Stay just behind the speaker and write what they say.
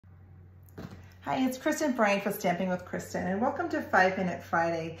Hi, it's Kristen Bryant with Stamping with Kristen, and welcome to 5 Minute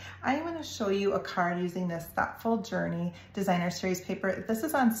Friday. I am going to show you a card using this Thoughtful Journey Designer Series paper. This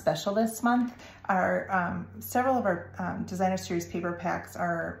is on special this month. Several of our Designer Series paper packs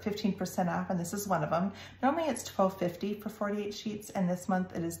are 15% off, and this is one of them. Normally it's $12.50 for 48 sheets, and this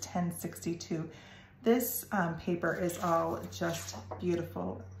month it is $10.62. This paper is all just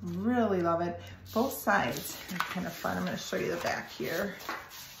beautiful. Really love it. Both sides are kind of fun. I'm going to show you the back here.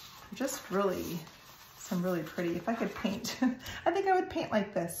 Just really, some really pretty. If I could paint, I think I would paint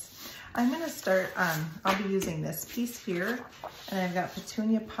like this. I'm gonna start, I'll be using this piece here, and I've got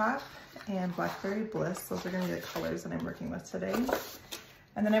Petunia Pop and Blackberry Bliss. Those are gonna be the colors that I'm working with today.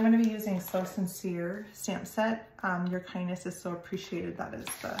 And then I'm gonna be using So Sincere stamp set. Your kindness is so appreciated. That is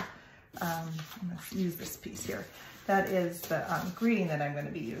the, I'm gonna use this piece here. That is the greeting that I'm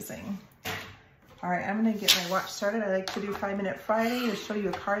gonna be using. All right, I'm gonna get my watch started. I like to do 5 Minute Friday to show you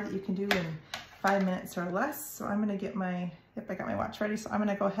a card that you can do in 5 minutes or less. So I'm gonna get my, I got my watch ready. So I'm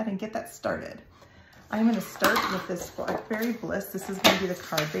gonna go ahead and get that started. I'm gonna start with this Blackberry Bliss. This is gonna be the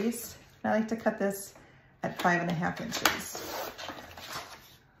card base. And I like to cut this at 5.5 inches.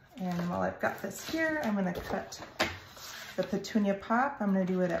 And while I've got this here, I'm gonna cut the Petunia Pop. I'm gonna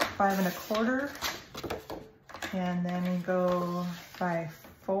do it at 5 1/4. And then go by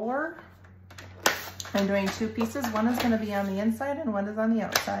 4. I'm doing 2 pieces. One is going to be on the inside and one is on the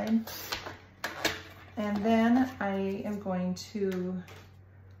outside. And then I am going to,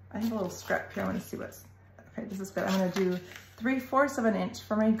 I have a little scrap here. I want to see what's, okay, this is good. I'm going to do 3/4 of an inch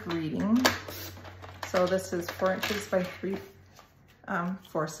for my greeting. So this is 4 inches by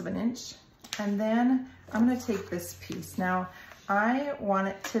 3/4 of an inch. And then I'm going to take this piece. Now I want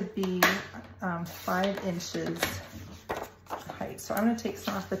it to be 5 inches height. So I'm going to take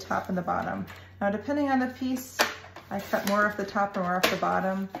some off the top and the bottom. Now, depending on the piece, I cut more off the top or more off the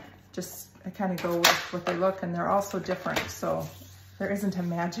bottom. Just, I kind of go with what they look, and they're all so different. So there isn't a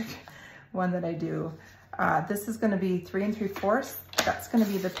magic one that I do. This is going to be 3 3/4. That's going to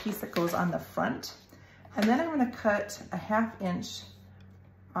be the piece that goes on the front. And then I'm going to cut a 1/2 inch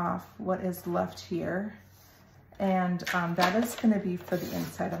off what is left here. And that is going to be for the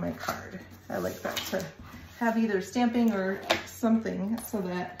inside of my card. I like that to have either stamping or something so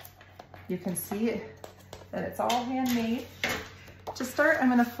that you can see that it's all handmade. To start, I'm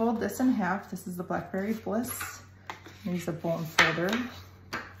gonna fold this in half. This is the Blackberry Bliss. Use a bone folder.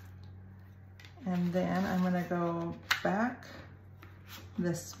 And then I'm gonna go back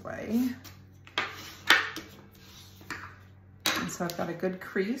this way. And so I've got a good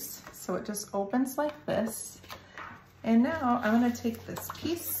crease. So it just opens like this. And now I'm gonna take this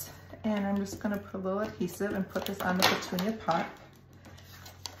piece and I'm just gonna put a little adhesive and put this on the Petunia Pop.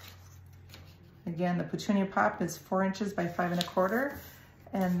 Again, the Petunia Pop is 4 inches by 5 1/4,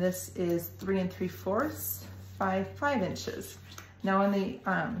 and this is 3 3/4 by 5 inches. Now on the,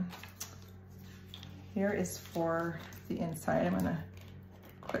 here is for the inside. I'm gonna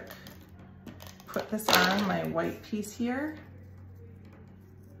quick put this on my white piece here.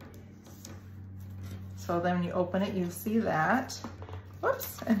 So then when you open it, you see that.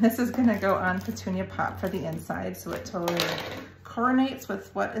 Whoops, and this is gonna go on Petunia Pop for the inside, so it totally coordinates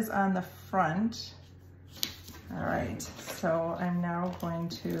with what is on the front. All right, so I'm now going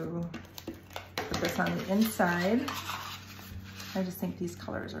to put this on the inside. I just think these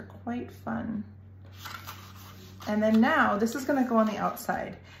colors are quite fun. And then now this is gonna go on the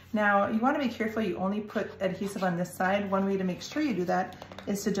outside. Now you wanna be careful you only put adhesive on this side. One way to make sure you do that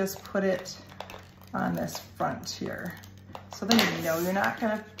is to just put it on this front here. So then you know you're not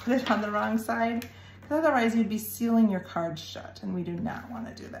gonna put it on the wrong side. Otherwise you'd be sealing your card shut, and we do not want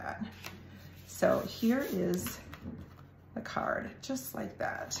to do that. So here is the card, just like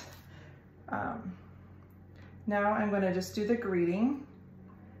that. Now I'm going to just do the greeting,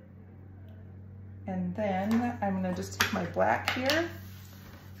 and then I'm going to just take my black here,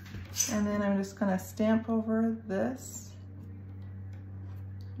 and then I'm just going to stamp over this.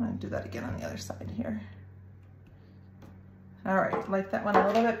 I'm going to do that again on the other side here. All right, like that one a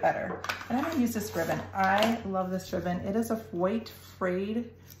little bit better. And I'm gonna use this ribbon. I love this ribbon. It is a white frayed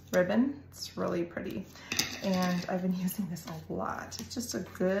ribbon. It's really pretty. And I've been using this a lot. It's just a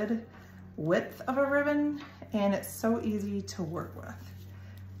good width of a ribbon, and it's so easy to work with.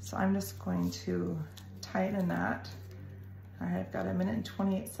 So I'm just going to tie it in that. All right, I've got 1 minute and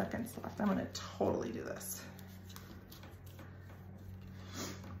 28 seconds left. I'm gonna totally do this.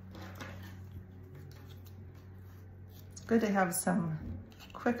 Good to have some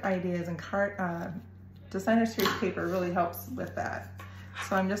quick ideas, and Designer Series paper really helps with that.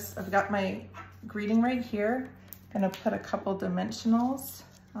 So I've got my greeting right here. Gonna put a couple dimensionals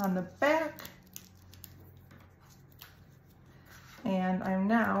on the back And I'm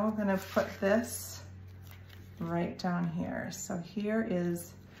now gonna put this right down here. So here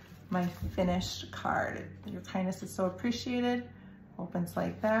is my finished card. Your kindness is so appreciated. Opens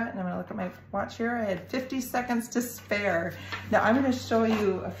like that. And I'm gonna look at my watch here. I had 50 seconds to spare. Now I'm gonna show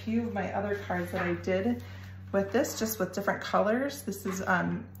you a few of my other cards that I did with this, just with different colors. This is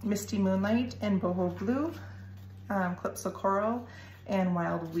Misty Moonlight and Boho Blue, Calypso Coral, and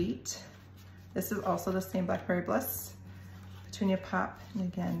Wild Wheat. This is also the same Blackberry Bliss, Petunia Pop, and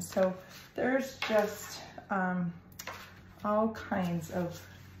again. So there's just all kinds of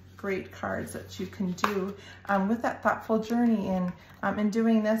great cards that you can do with that thoughtful journey. And in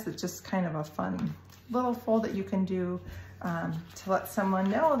doing this, it's just kind of a fun little fold that you can do to let someone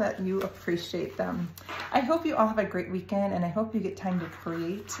know that you appreciate them. I hope you all have a great weekend, and I hope you get time to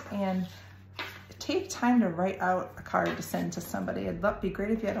create and take time to write out a card to send to somebody. It'd be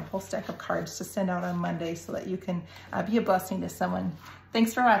great if you had a whole stack of cards to send out on Monday so that you can be a blessing to someone.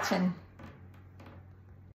 Thanks for watching.